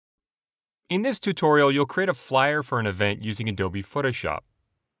In this tutorial, you'll create a flyer for an event using Adobe Photoshop.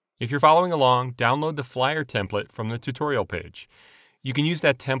 If you're following along, download the flyer template from the tutorial page. You can use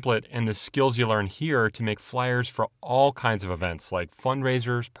that template and the skills you learn here to make flyers for all kinds of events like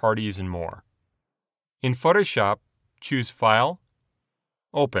fundraisers, parties, and more. In Photoshop, choose File,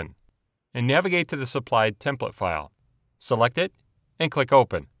 Open, and navigate to the supplied template file. Select it and click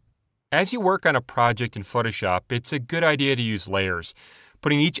Open. As you work on a project in Photoshop, it's a good idea to use layers,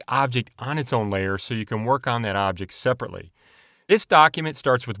 putting each object on its own layer so you can work on that object separately. This document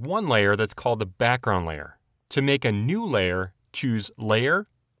starts with one layer that's called the background layer. To make a new layer, choose Layer,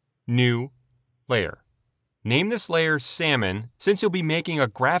 New, Layer. Name this layer Salmon, since you'll be making a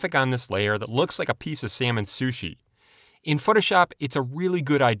graphic on this layer that looks like a piece of salmon sushi. In Photoshop, it's a really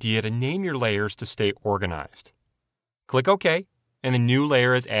good idea to name your layers to stay organized. Click OK, and a new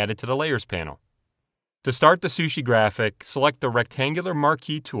layer is added to the Layers panel. To start the sushi graphic, select the rectangular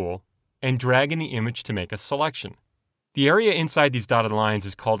marquee tool and drag in the image to make a selection. The area inside these dotted lines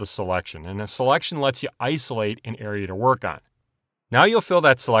is called a selection, and a selection lets you isolate an area to work on. Now you'll fill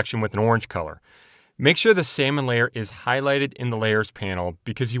that selection with an orange color. Make sure the salmon layer is highlighted in the Layers panel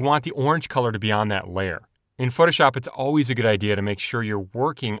because you want the orange color to be on that layer. In Photoshop, it's always a good idea to make sure you're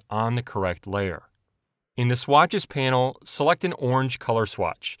working on the correct layer. In the Swatches panel, select an orange color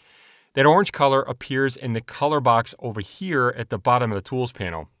swatch. That orange color appears in the color box over here at the bottom of the Tools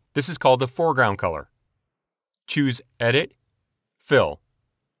panel. This is called the foreground color. Choose Edit, Fill.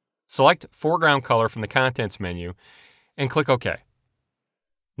 Select Foreground Color from the Contents menu and click OK.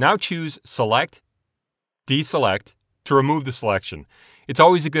 Now choose Select, Deselect to remove the selection. It's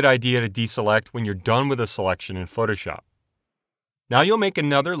always a good idea to deselect when you're done with a selection in Photoshop. Now you'll make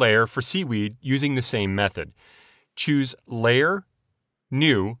another layer for seaweed using the same method. Choose Layer,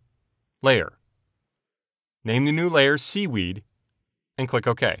 New, Layer. Name the new layer Seaweed and click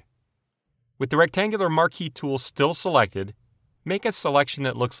OK. With the rectangular marquee tool still selected, make a selection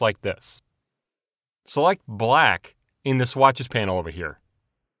that looks like this. Select Black in the Swatches panel over here.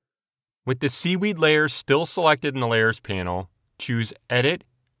 With the seaweed layer still selected in the Layers panel, choose Edit,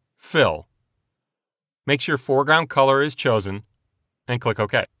 Fill. Make sure foreground color is chosen and click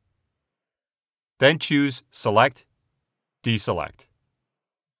OK. Then choose Select, Deselect.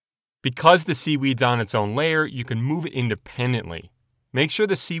 Because the seaweed's on its own layer, you can move it independently. Make sure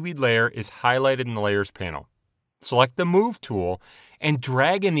the seaweed layer is highlighted in the Layers panel. Select the Move tool and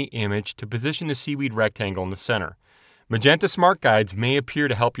drag in the image to position the seaweed rectangle in the center. Magenta Smart Guides may appear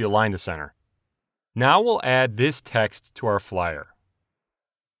to help you align the center. Now we'll add this text to our flyer.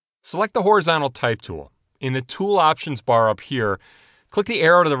 Select the Horizontal Type tool. In the Tool Options bar up here, click the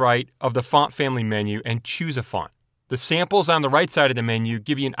arrow to the right of the Font Family menu and choose a font. The samples on the right side of the menu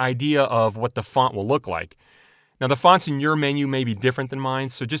give you an idea of what the font will look like. Now the fonts in your menu may be different than mine,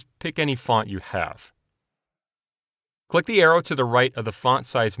 so just pick any font you have. Click the arrow to the right of the font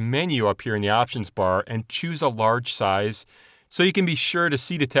size menu up here in the options bar and choose a large size so you can be sure to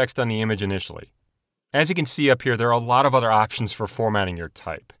see the text on the image initially. As you can see up here, there are a lot of other options for formatting your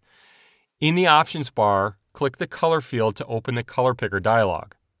type. In the options bar, click the color field to open the color picker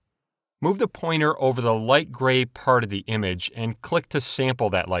dialog. Move the pointer over the light gray part of the image and click to sample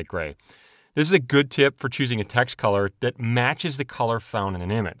that light gray. This is a good tip for choosing a text color that matches the color found in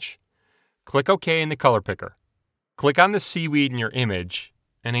an image. Click OK in the color picker. Click on the seaweed in your image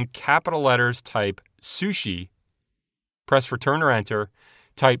and in capital letters type Sushi, press Return or Enter,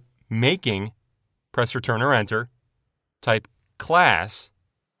 type Making, press Return or Enter, type Class,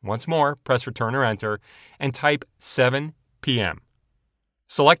 once more press Return or Enter, and type 7 p.m.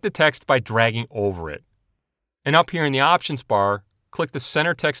 Select the text by dragging over it. And up here in the options bar, click the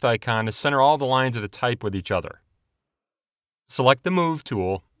center text icon to center all the lines of the type with each other. Select the Move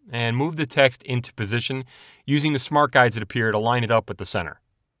tool and move the text into position using the smart guides that appear to line it up with the center.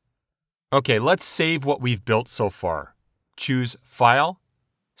 Okay, let's save what we've built so far. Choose File,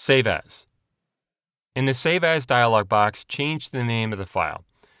 Save As. In the Save As dialog box, change the name of the file.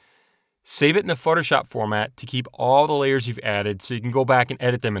 Save it in the Photoshop format to keep all the layers you've added so you can go back and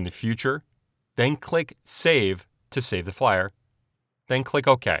edit them in the future. Then click Save to save the flyer. Then click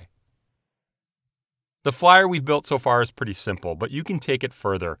OK. The flyer we've built so far is pretty simple, but you can take it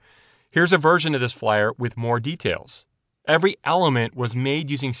further. Here's a version of this flyer with more details. Every element was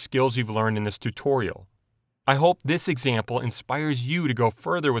made using skills you've learned in this tutorial. I hope this example inspires you to go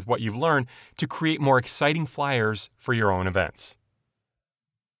further with what you've learned to create more exciting flyers for your own events.